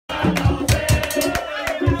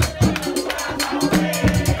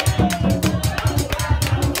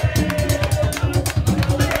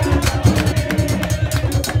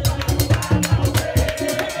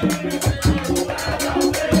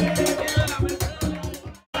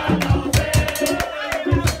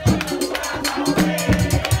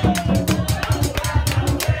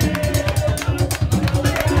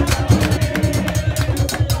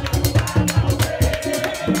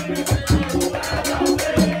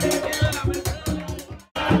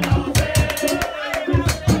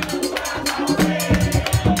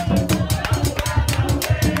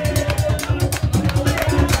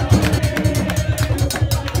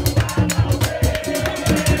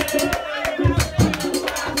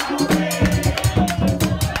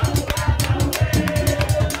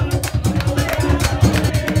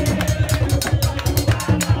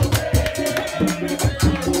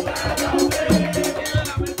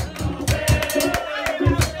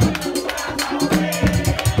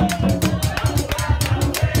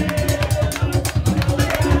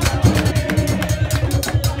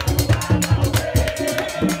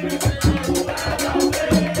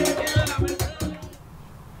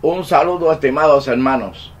Un saludo, estimados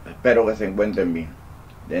hermanos. Espero que se encuentren bien,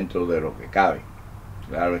 dentro de lo que cabe.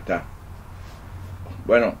 Claro está.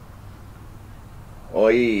 Bueno,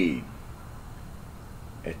 hoy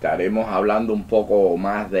estaremos hablando un poco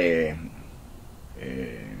más de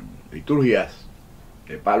liturgias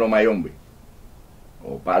de Palo Mayombe,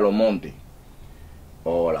 o Palo Monte,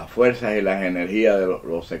 o las fuerzas y las energías de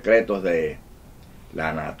los secretos de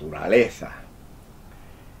la naturaleza.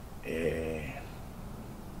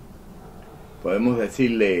 Podemos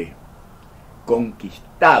decirle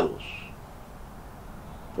conquistados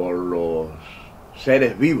por los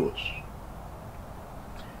seres vivos.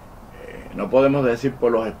 No podemos decir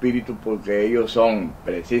por los espíritus, porque ellos son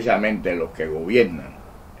precisamente los que gobiernan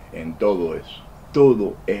en todo eso.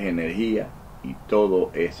 Todo es energía y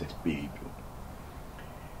todo es espíritu.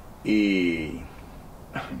 Y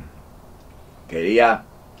quería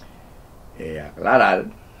aclarar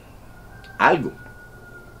algo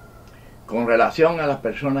con relación a las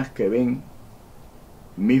personas que ven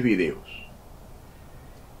mis videos.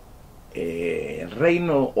 El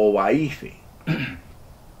reino Obaife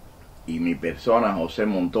y mi persona, José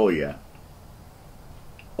Montoya,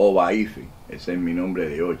 Obaife, ese es mi nombre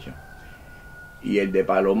de Ocha, y el de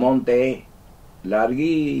Palo Monte es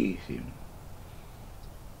larguísimo.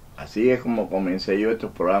 Así es como comencé yo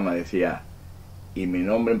estos programas, decía, y mi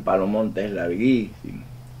nombre en Palo Monte es larguísimo,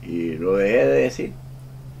 y lo dejé de decir.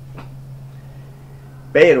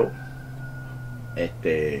 Pero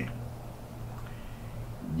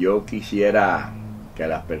yo quisiera que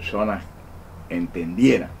las personas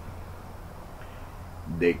entendieran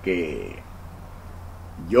de que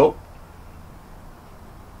yo,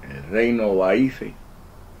 el reino Obaife,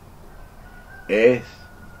 es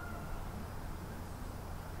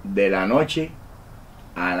de la noche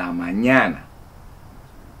a la mañana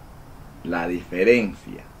la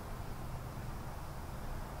diferencia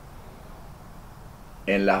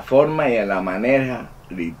en la forma y en la manera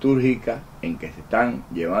litúrgica en que se están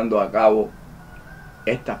llevando a cabo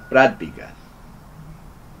estas prácticas.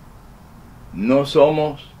 No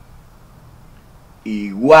somos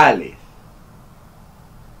iguales.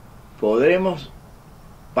 Podremos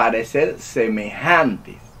parecer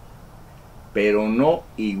semejantes, pero no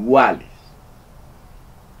iguales.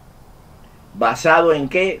 ¿Basado en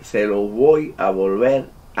qué? Se lo voy a volver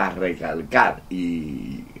a recalcar.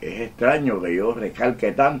 Y es extraño que yo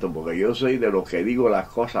recalque tanto, porque yo soy de los que digo las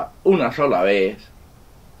cosas una sola vez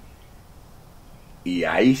y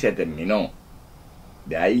ahí se terminó.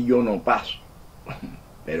 De ahí yo no paso.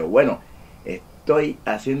 Pero bueno, estoy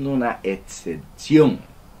haciendo una excepción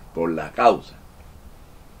por la causa,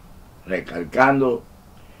 recalcando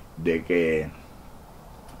de que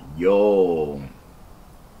yo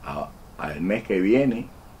al mes que viene,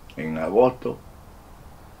 en agosto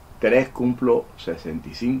 3, cumplo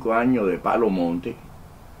 65 años de Palo Monte,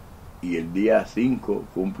 y el día 5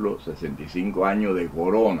 cumplo 65 años de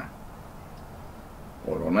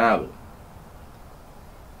coronado,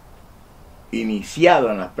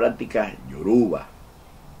 iniciado en las prácticas yoruba.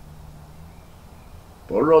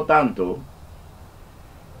 Por lo tanto,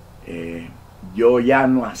 yo ya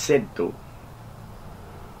no acepto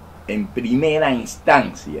en primera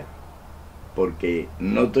instancia, porque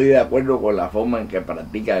no estoy de acuerdo con la forma en que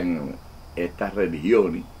practican estas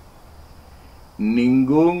religiones,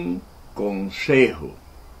 ningún consejo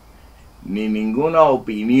ni ninguna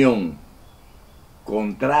opinión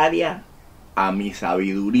contraria a mi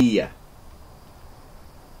sabiduría.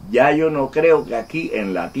 Ya yo no creo que aquí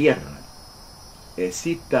en la tierra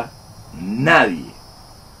exista nadie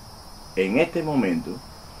en este momento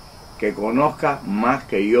que conozca más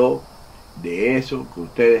que yo de eso que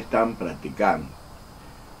ustedes están practicando,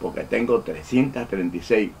 porque tengo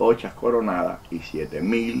 336 ochas coronadas y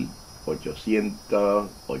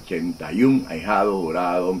 7.881 ahijados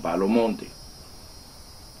jurados en Palo Monte.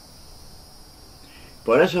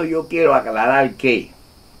 Por eso yo quiero aclarar que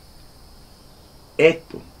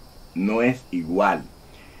esto no es igual,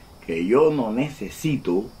 que yo no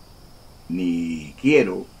necesito ni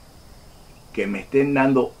quiero que me estén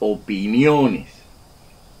dando opiniones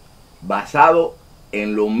basado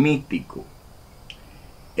en lo místico,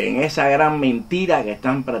 en esa gran mentira que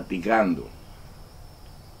están practicando.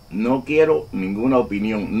 No quiero ninguna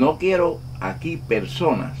opinión. No quiero aquí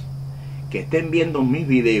personas que estén viendo mis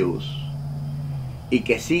videos y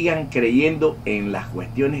que sigan creyendo en las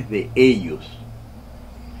cuestiones de ellos.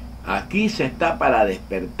 Aquí se está para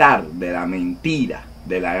despertar de la mentira,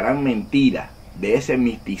 de la gran mentira, de ese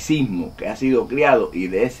misticismo que ha sido creado y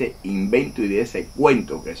de ese invento y de ese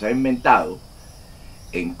cuento que se ha inventado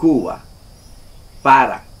en Cuba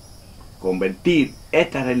para convertir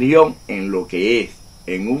esta religión en lo que es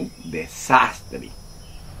en un desastre.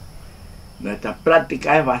 Nuestra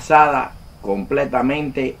práctica es basada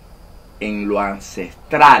completamente en lo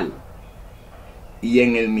ancestral y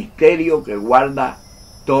en el misterio que guarda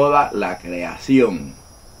toda la creación,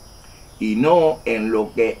 y no en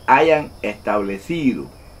lo que hayan establecido,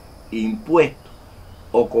 impuesto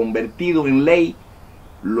o convertido en ley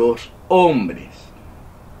los hombres,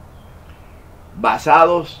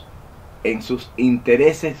 basados en sus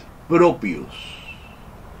intereses propios.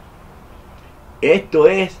 Esto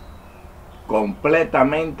es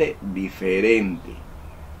completamente diferente.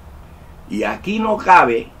 Y aquí no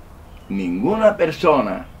cabe ninguna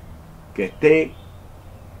persona que esté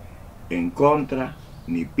en contra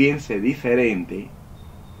ni piense diferente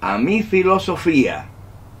a mi filosofía.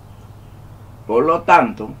 Por lo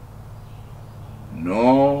tanto,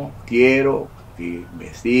 no quiero que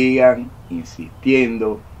me sigan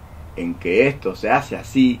insistiendo en que esto se hace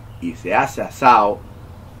así y se hace asado,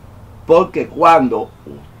 porque cuando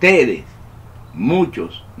ustedes,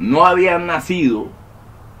 muchos, no habían nacido,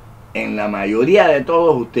 en la mayoría de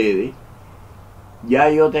todos ustedes, ya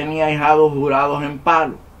yo tenía ahijados jurados en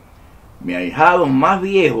Palo. Mi ahijado más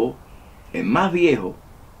viejo, el más viejo,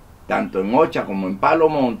 tanto en Ocha como en Palo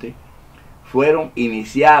Monte, fueron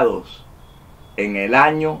iniciados en el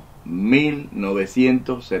año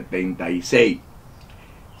 1976.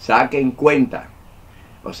 Saquen cuenta.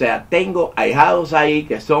 O sea, tengo ahijados ahí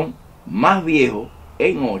que son más viejos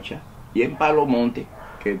en Ocha y en Palo Monte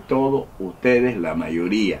que todos ustedes, la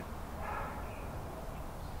mayoría.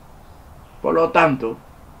 Por lo tanto,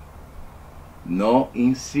 no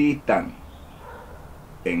insistan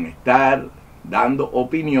en estar dando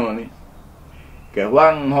opiniones que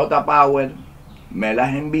Juan J. Power me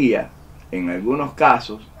las envía en algunos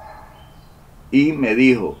casos y me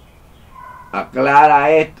dijo: aclara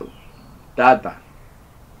esto, Tata,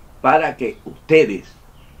 para que ustedes,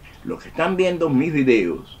 los que están viendo mis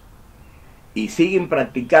videos y siguen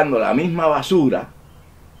practicando la misma basura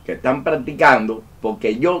que están practicando,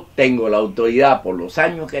 porque yo tengo la autoridad por los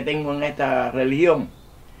años que tengo en esta religión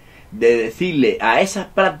de decirle a esas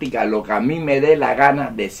prácticas lo que a mí me dé la gana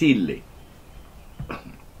decirle.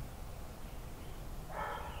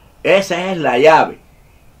 Esa es la llave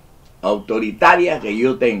autoritaria que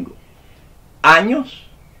yo tengo. Años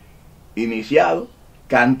iniciados,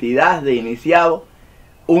 cantidad de iniciados,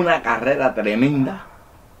 una carrera tremenda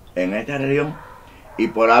en esta religión, y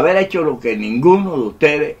por haber hecho lo que ninguno de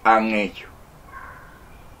ustedes han hecho.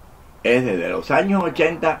 Es desde los años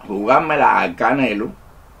 80 jugármela al canelo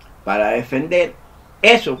para defender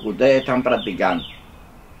eso que ustedes están practicando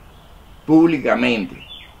públicamente,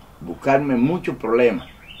 buscarme muchos problemas,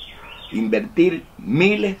 invertir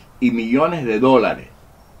miles y millones de dólares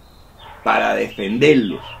para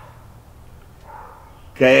defenderlos,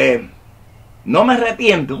 que no me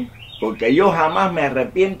arrepiento, porque yo jamás me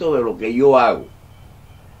arrepiento de lo que yo hago,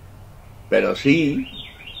 pero sí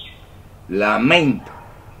lamento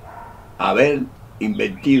haber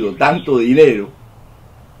invertido tanto dinero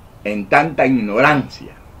en tanta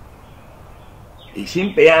ignorancia. Y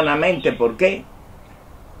simple y llanamente, ¿por qué?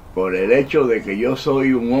 Por el hecho de que yo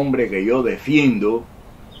soy un hombre que yo defiendo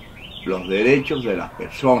los derechos de las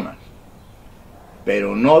personas,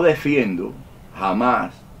 pero no defiendo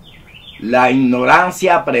jamás la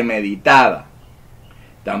ignorancia premeditada.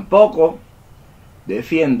 Tampoco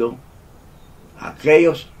defiendo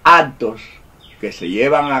aquellos actos que se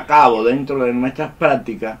llevan a cabo dentro de nuestras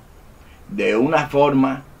prácticas de una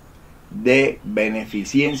forma de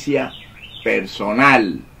beneficencia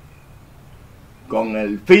personal, con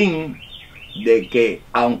el fin de que,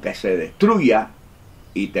 aunque se destruya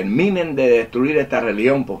y terminen de destruir esta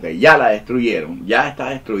religión, porque ya la destruyeron, ya está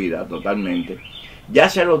destruida totalmente, ya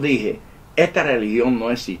se los dije, esta religión no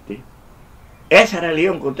existe. Esa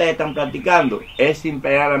religión que ustedes están practicando es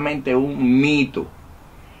simplemente un mito.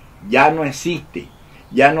 Ya no existe.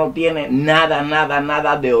 Ya no tiene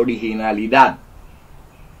nada de originalidad.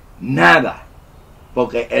 Nada.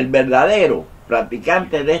 Porque el verdadero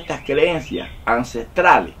practicante de estas creencias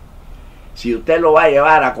ancestrales, si usted lo va a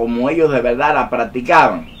llevar a como ellos de verdad la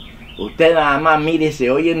practicaban, usted nada más mírese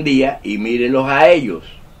hoy en día y mírelos a ellos.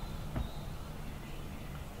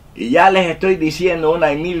 Y ya les estoy diciendo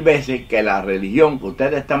una y mil veces que la religión que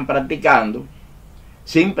ustedes están practicando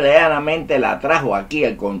simplemente la trajo aquí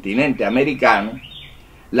al continente americano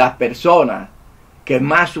las personas que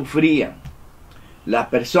más sufrían, las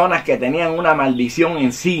personas que tenían una maldición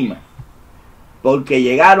encima, porque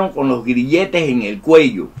llegaron con los grilletes en el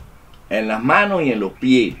cuello, en las manos y en los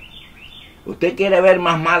pies. Usted quiere ver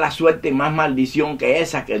más mala suerte y más maldición que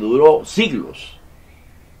esa que duró siglos.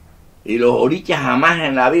 Y los orichas jamás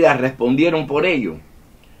en la vida respondieron por ello.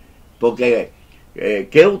 Porque,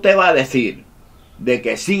 ¿qué usted va a decir? De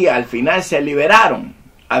que sí, al final se liberaron.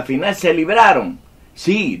 Al final se libraron.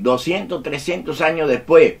 Sí, 200, 300 años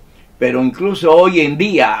después. Pero incluso hoy en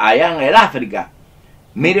día, allá en el África,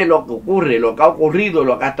 mire lo que ocurre, lo que ha ocurrido,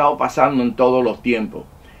 lo que ha estado pasando en todos los tiempos.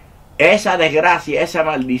 Esa desgracia, esa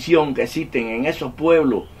maldición que existen en esos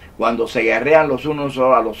pueblos, cuando se guerrean los unos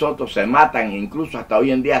a los otros, se matan, incluso hasta hoy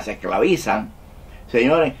en día se esclavizan,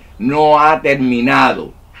 señores, no ha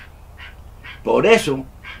terminado. Por eso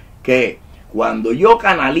que cuando yo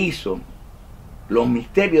canalizo los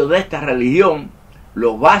misterios de esta religión,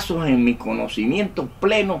 los baso en mi conocimiento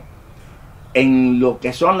pleno en lo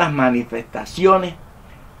que son las manifestaciones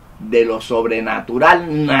de lo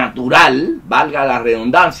sobrenatural, natural, valga la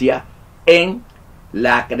redundancia, en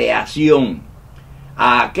la creación.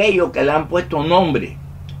 A aquellos que le han puesto nombres,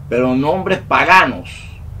 pero nombres paganos.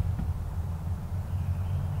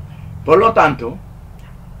 Por lo tanto,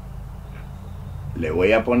 le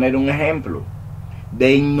voy a poner un ejemplo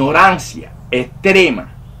de ignorancia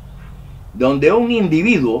extrema, donde un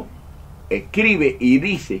individuo escribe y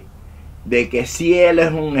dice de que si él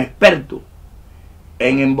es un experto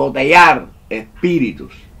en embotellar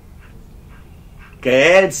espíritus,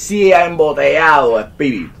 que él sí ha embotellado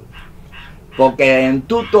espíritus, porque en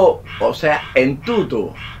tuto, o sea, en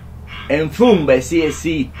tuto, en Fumbe sí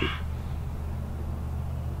existe.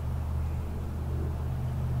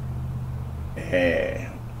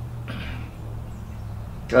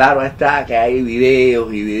 Claro está que hay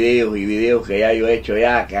videos y videos y videos que ya yo he hecho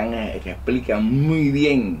ya que explican muy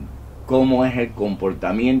bien cómo es el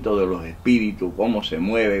comportamiento de los espíritus, cómo se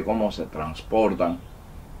mueve, cómo se transportan.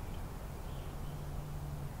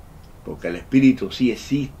 Porque el espíritu sí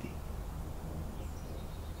existe.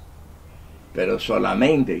 Pero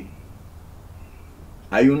solamente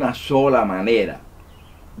hay una sola manera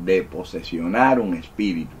de posesionar un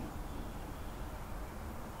espíritu.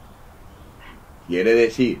 Quiere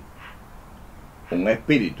decir, un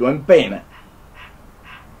espíritu en pena,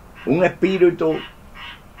 un espíritu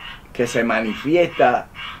que se manifiesta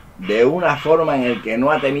de una forma en la que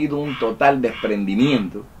no ha tenido un total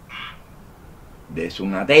desprendimiento de su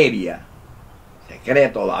materia, se cree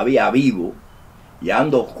todavía vivo y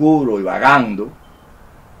anda oscuro y vagando,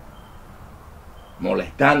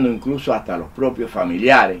 molestando incluso hasta a los propios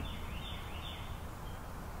familiares.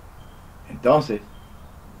 Entonces,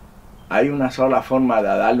 hay una sola forma de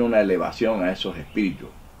darle una elevación a esos espíritus,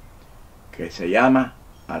 que se llama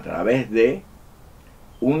a través de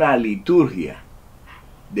una liturgia,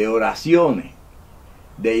 de oraciones,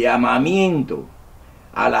 de llamamiento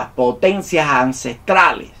a las potencias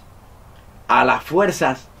ancestrales, a las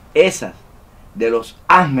fuerzas esas de los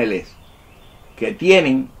ángeles que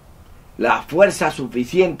tienen la fuerza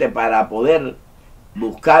suficiente para poder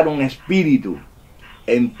buscar un espíritu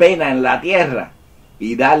en pena en la tierra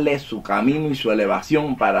y darle su camino y su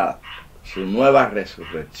elevación para su nueva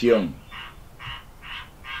resurrección,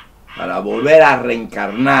 para volver a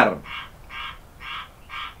reencarnar.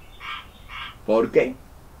 ¿Por qué?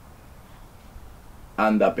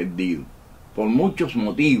 Anda perdido, por muchos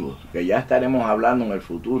motivos que ya estaremos hablando en el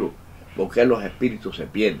futuro, porque los espíritus se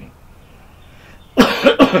pierden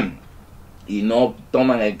y no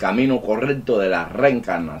toman el camino correcto de la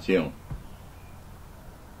reencarnación.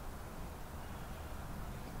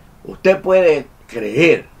 Usted puede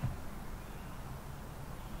creer,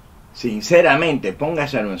 sinceramente,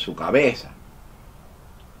 póngaselo en su cabeza,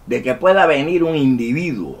 de que pueda venir un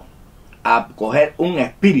individuo a coger un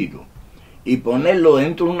espíritu y ponerlo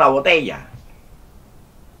dentro de una botella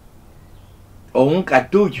o un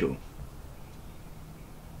cartucho,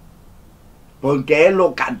 porque él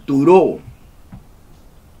lo capturó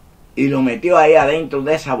y lo metió ahí adentro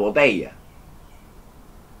de esa botella.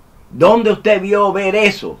 ¿Dónde usted vio ver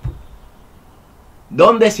eso?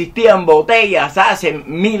 ¿Dónde existían botellas hace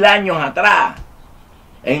 1000 años atrás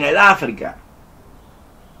en el África?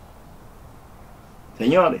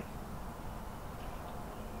 Señores,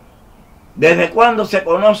 ¿desde cuándo se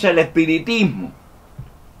conoce el espiritismo?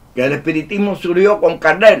 Que el espiritismo surgió con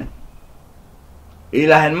Kardec y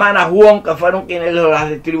las hermanas Wong, que fueron quienes las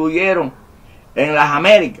distribuyeron en las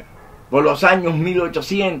Américas por los años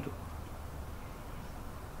 1800.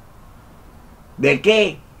 ¿De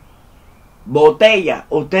qué botella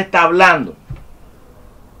usted está hablando?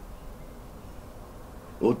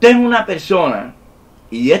 Usted es una persona,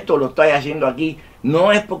 y esto lo estoy haciendo aquí,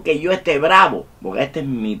 no es porque yo esté bravo, porque este es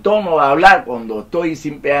mi tono de hablar cuando estoy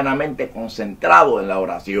simplemente concentrado en la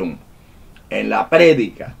oración, en la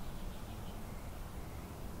prédica.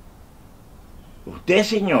 Usted,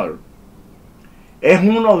 señor, es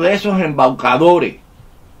uno de esos embaucadores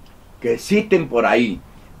que existen por ahí,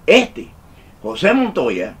 José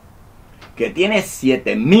Montoya, que tiene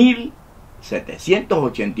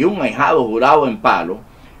 7.781 ahijados jurados en Palo,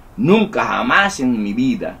 nunca jamás en mi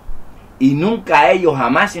vida, y nunca ellos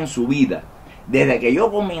jamás en su vida, desde que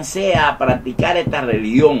yo comencé a practicar esta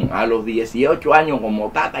religión a los 18 años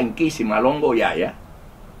como Tata Inquísima Longo Yaya,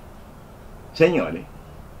 señores,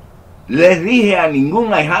 les dije a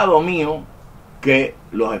ningún ahijado mío que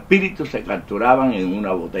los espíritus se capturaban en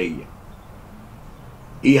una botella.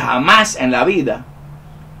 Y jamás en la vida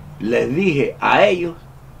les dije a ellos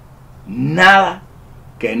nada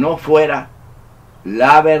que no fuera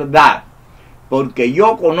la verdad. Porque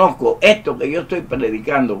yo conozco esto que yo estoy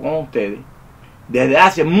predicando con ustedes desde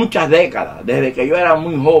hace muchas décadas, desde que yo era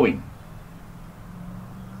muy joven.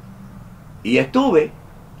 Y estuve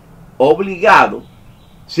obligado,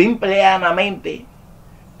 simple y llanamente,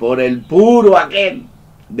 por el puro aquel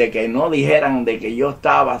de que no dijeran de que yo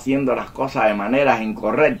estaba haciendo las cosas de maneras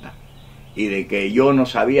incorrectas y de que yo no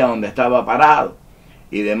sabía dónde estaba parado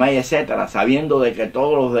y demás, etcétera, sabiendo de que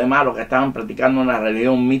todos los demás, los que estaban practicando una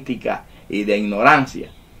religión mística y de ignorancia,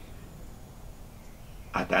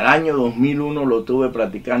 hasta el año 2001 lo estuve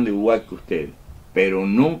practicando igual que ustedes, pero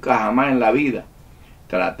nunca jamás en la vida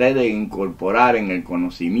traté de incorporar en el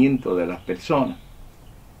conocimiento de las personas,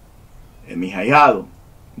 de mis ahijados,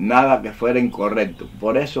 nada que fuera incorrecto.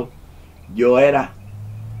 Por eso yo era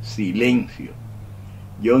silencio.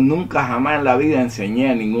 Yo nunca jamás en la vida enseñé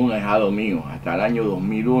a ningún ahijado mío, hasta el año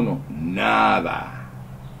 2001, nada.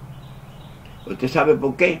 ¿Usted sabe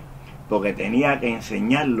por qué? Porque tenía que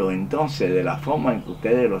enseñarlo entonces de la forma en que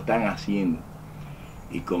ustedes lo están haciendo.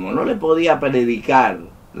 Y como no le podía predicar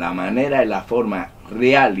la manera y la forma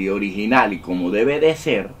real y original y como debe de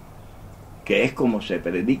ser, que es como se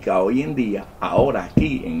predica hoy en día, ahora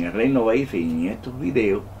aquí en el reino Obaife y en estos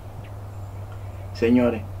videos,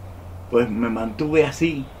 señores, pues me mantuve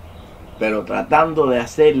así, pero tratando de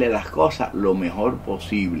hacerle las cosas lo mejor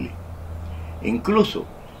posible. Incluso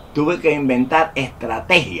tuve que inventar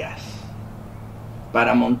estrategias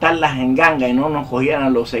para montarlas en ganga y no nos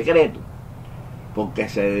cogieran los secretos, porque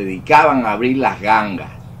se dedicaban a abrir las gangas.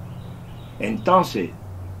 Entonces,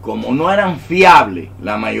 como no eran fiables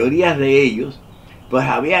la mayoría de ellos, pues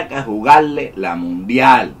había que jugarle la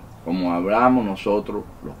mundial, como hablamos nosotros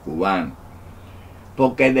los cubanos.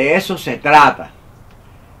 Porque de eso se trata,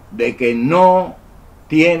 de que no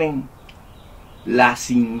tienen la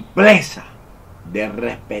simpleza de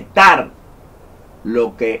respetar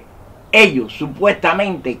lo que ellos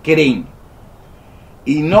supuestamente creen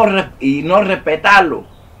y no respetarlo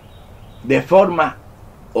de forma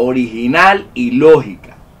original y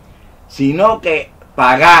lógica, sino que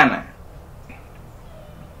pagana.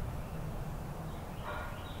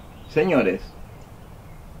 Señores,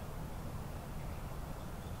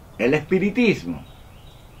 el espiritismo,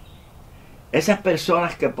 esas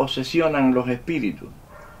personas que posesionan los espíritus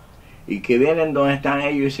y que vienen donde están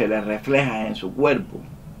ellos y se les refleja en su cuerpo,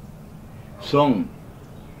 son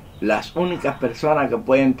las únicas personas que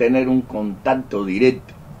pueden tener un contacto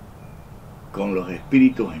directo con los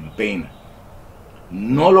espíritus en pena.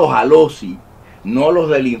 No los alosi, no los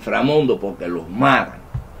del inframundo, porque los matan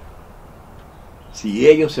si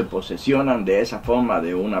ellos se posesionan de esa forma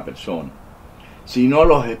de una persona, sino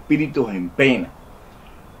los espíritus en pena,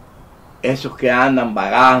 esos que andan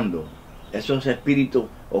vagando, esos espíritus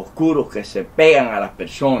oscuros que se pegan a las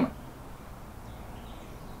personas,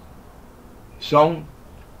 son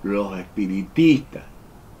los espiritistas.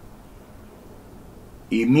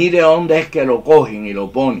 Y mire dónde es que lo cogen y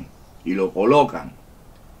lo ponen y lo colocan: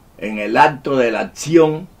 en el acto de la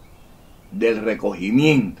acción del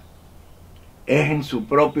recogimiento. Es en su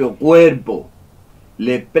propio cuerpo.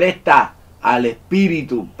 Le presta al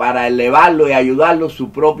espíritu para elevarlo y ayudarlo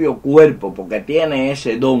su propio cuerpo, porque tiene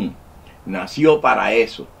ese don. Nació para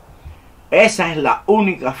eso. Esa es la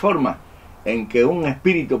única forma en que un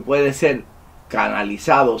espíritu puede ser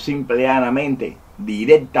canalizado simple y llanamente,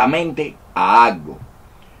 directamente a algo.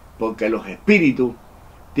 Porque los espíritus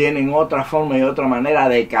tienen otra forma y otra manera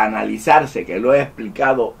de canalizarse, que lo he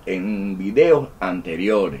explicado en videos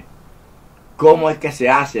anteriores. Cómo es que se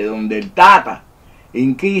hace, donde el Tata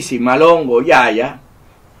Inquísima Longo Yaya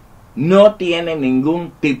no tiene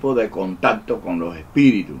ningún tipo de contacto con los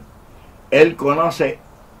espíritus. Él conoce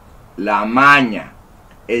la maña,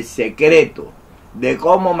 el secreto de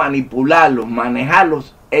cómo manipularlos,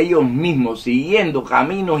 manejarlos ellos mismos, siguiendo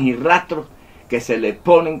caminos y rastros que se les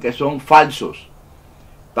ponen que son falsos,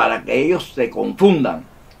 para que ellos se confundan,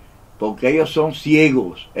 porque ellos son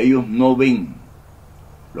ciegos, ellos no ven.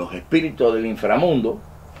 Los espíritus del inframundo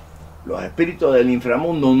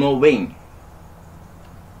no ven.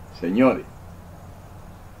 Señores,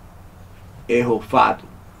 es olfato.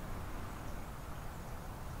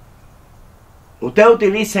 Usted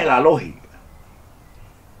utilice la lógica.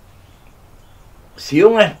 Si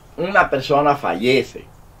una persona fallece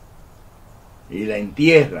y la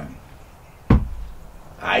entierran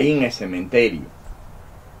ahí en el cementerio,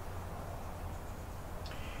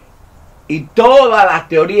 y todas las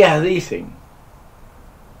teorías dicen,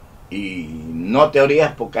 y no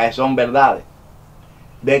teorías porque son verdades,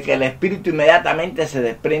 de que el espíritu inmediatamente se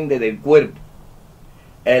desprende del cuerpo.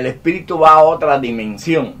 El espíritu va a otra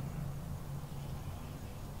dimensión.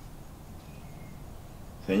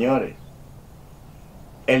 Señores,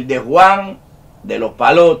 el de Juan de los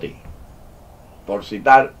Palotes, por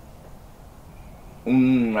citar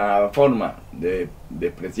una forma de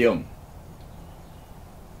expresión,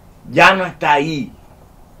 ya no está ahí.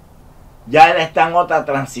 Ya él está en otra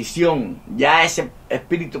transición. Ya ese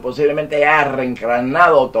espíritu posiblemente ya ha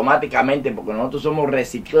reencarnado automáticamente, porque nosotros somos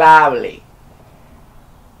reciclables.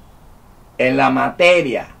 En la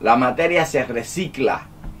materia se recicla.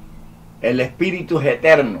 El espíritu es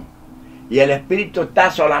eterno. Y el espíritu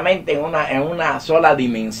está solamente en una sola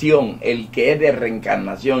dimensión, el que es de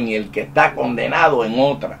reencarnación, y el que está condenado en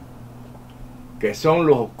otra, que son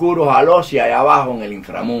los oscuros alocias allá abajo en el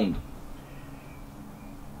inframundo.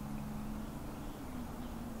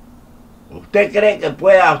 ¿Usted cree que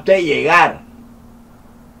pueda usted llegar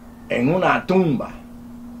en una tumba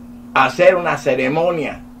a hacer una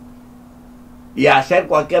ceremonia y hacer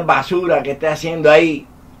cualquier basura que esté haciendo ahí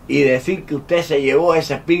y decir que usted se llevó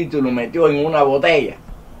ese espíritu y lo metió en una botella?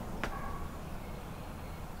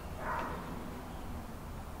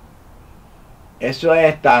 Eso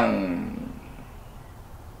es tan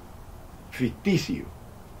ficticio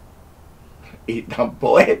y tan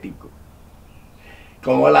poético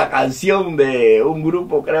como la canción de un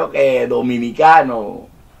grupo, creo que dominicano,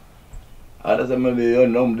 ahora se me olvidó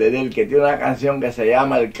el nombre de él, que tiene una canción que se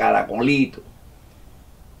llama El Caracolito.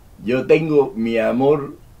 Yo tengo mi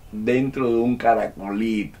amor dentro de un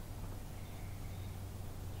caracolito.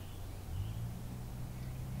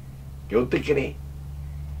 ¿Qué usted cree?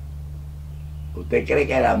 ¿Usted cree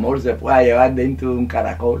que el amor se pueda llevar dentro de un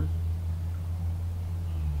caracol?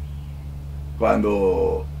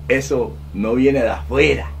 Cuando eso no viene de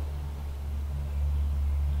afuera.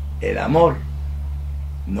 El amor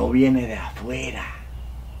no viene de afuera,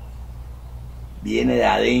 viene de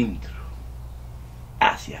adentro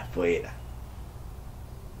hacia afuera.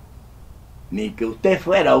 Ni que usted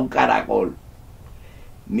fuera un caracol,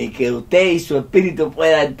 ni que usted y su espíritu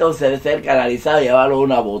pueda entonces ser canalizado y llevarlo a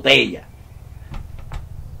una botella.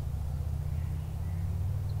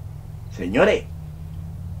 Señores,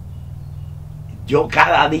 yo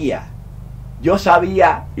cada día, yo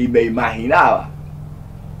sabía y me imaginaba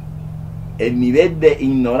el nivel de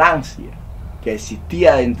ignorancia que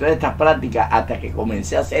existía dentro de estas prácticas hasta que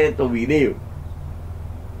comencé a hacer estos videos.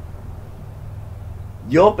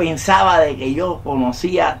 Yo pensaba de que yo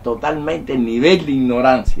conocía totalmente el nivel de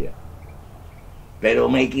ignorancia, pero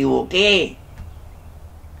me equivoqué.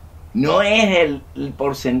 No es el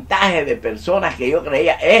porcentaje de personas que yo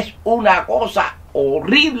creía, es una cosa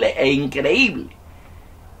horrible e increíble.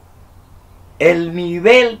 El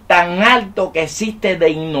nivel tan alto que existe de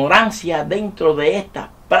ignorancia dentro de estas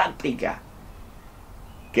prácticas,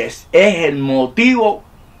 que es el motivo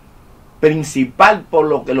principal por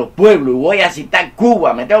lo que los pueblos, y voy a citar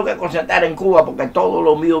Cuba, me tengo que concentrar en Cuba porque todo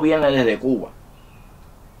lo mío viene desde Cuba,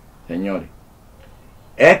 señores,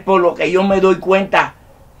 es por lo que yo me doy cuenta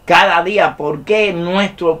cada día por qué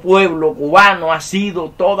nuestro pueblo cubano ha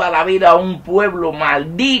sido toda la vida un pueblo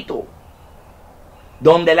maldito,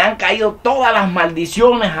 donde le han caído todas las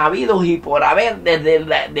maldiciones habidos y por haber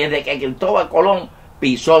desde que Cristóbal Colón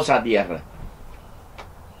pisó esa tierra.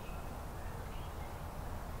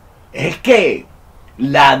 Es que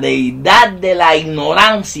la deidad de la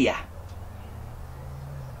ignorancia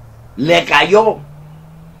le cayó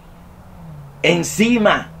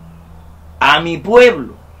encima a mi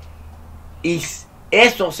pueblo y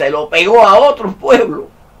eso se lo pegó a otros pueblos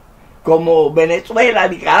como Venezuela,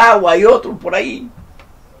 Nicaragua y otros por ahí,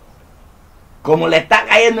 como le está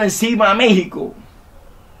cayendo encima a México,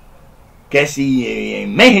 que si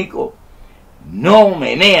en México no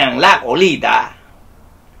menean la colita,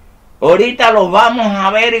 ahorita los vamos a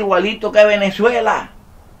ver igualito que Venezuela.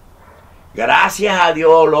 Gracias a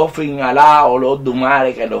Dios, los finalados, los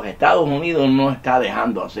dumares, que los Estados Unidos no está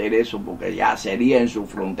dejando hacer eso porque ya sería en su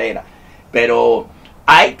frontera. Pero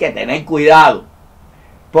hay que tener cuidado,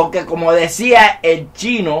 porque como decía el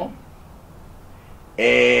chino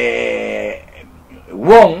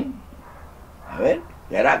Wong, a ver,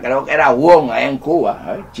 creo que era Wong allá en Cuba,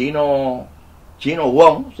 a ver, chino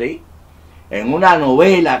Wong, ¿sí? en una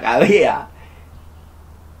novela que había,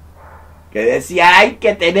 que decía, hay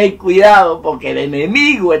que tener cuidado porque el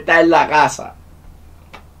enemigo está en la casa.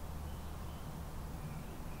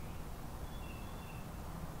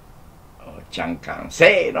 O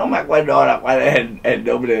Chancancé, no me acuerdo ahora cuál es el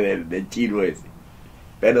nombre del chino ese.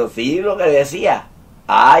 Pero sí lo que decía,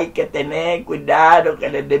 hay que tener cuidado que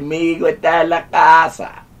el enemigo está en la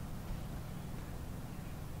casa.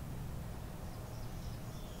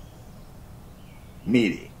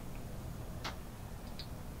 Mire,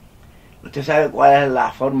 usted sabe cuál es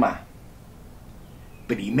la forma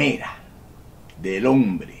primera del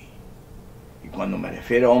hombre. Y cuando me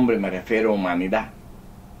refiero a hombre, me refiero a humanidad.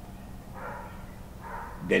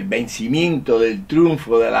 Del vencimiento, del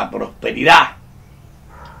triunfo, de la prosperidad,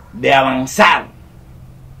 de avanzar,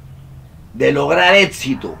 de lograr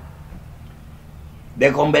éxito,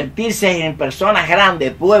 de convertirse en personas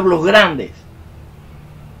grandes, pueblos grandes.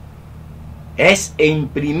 Es en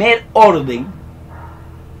primer orden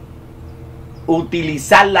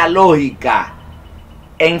utilizar la lógica.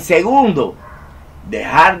 En segundo,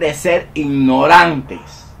 dejar de ser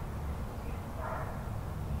ignorantes.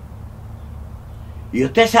 Y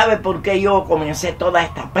usted sabe por qué yo comencé toda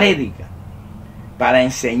esta prédica. Para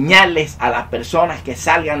enseñarles a las personas que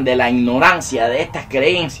salgan de la ignorancia de estas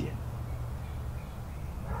creencias.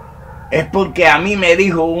 Es porque a mí me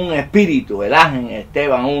dijo un espíritu, el ángel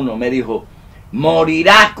Esteban 1, me dijo,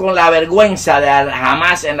 morirás con la vergüenza de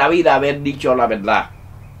jamás en la vida haber dicho la verdad.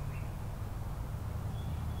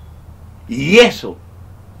 Y eso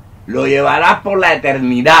lo llevarás por la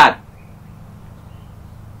eternidad.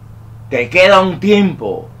 Te queda un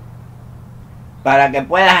tiempo para que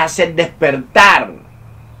puedas hacer despertar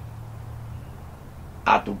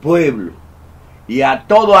a tu pueblo y a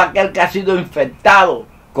todo aquel que ha sido infectado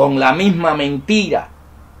con la misma mentira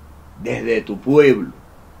desde tu pueblo.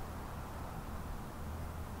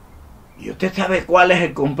 Y usted sabe cuál es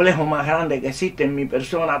el complejo más grande que existe en mi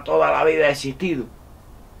persona, toda la vida ha existido.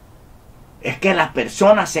 Es que las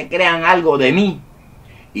personas se crean algo de mí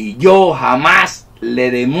y yo jamás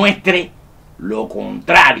le demuestre lo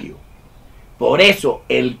contrario. Por eso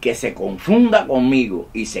el que se confunda conmigo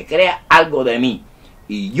y se crea algo de mí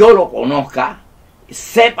y yo lo conozca,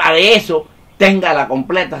 sepa de eso, tenga la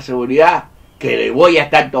completa seguridad que le voy a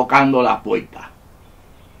estar tocando la puerta.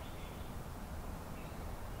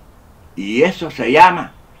 Y eso se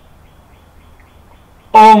llama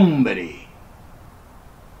hombre.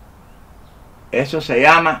 Eso se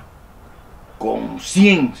llama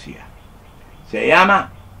conciencia. Se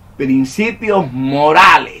llama principios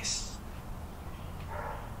morales.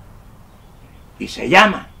 Y se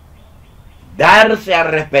llama darse a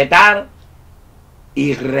respetar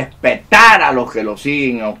y respetar a los que lo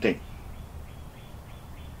siguen a usted.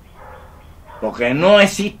 Porque no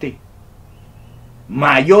existe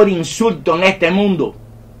mayor insulto en este mundo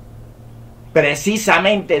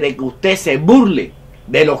precisamente de que usted se burle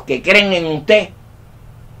de los que creen en usted,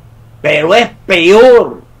 pero es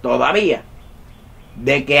peor todavía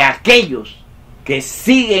de que aquellos que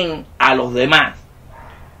siguen a los demás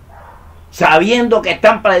sabiendo que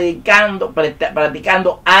están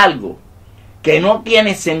practicando algo que no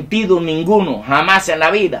tiene sentido ninguno jamás en la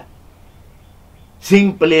vida,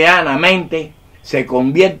 simple y llanamente se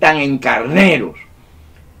conviertan en carneros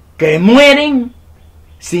que mueren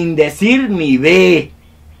sin decir ni ve.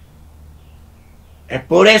 Es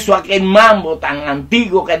por eso aquel mambo tan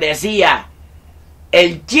antiguo que decía,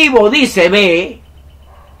 el chivo dice ve,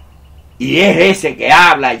 y es ese que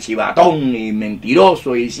habla, el chivatón y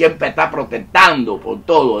mentiroso y siempre está protestando por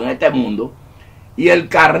todo en este mundo, y el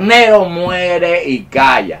carnero muere y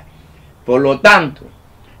calla. Por lo tanto,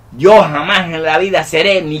 yo jamás en la vida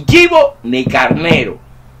seré ni chivo ni carnero.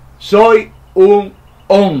 Soy un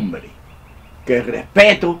hombre que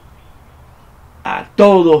respeto a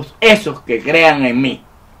todos esos que crean en mí.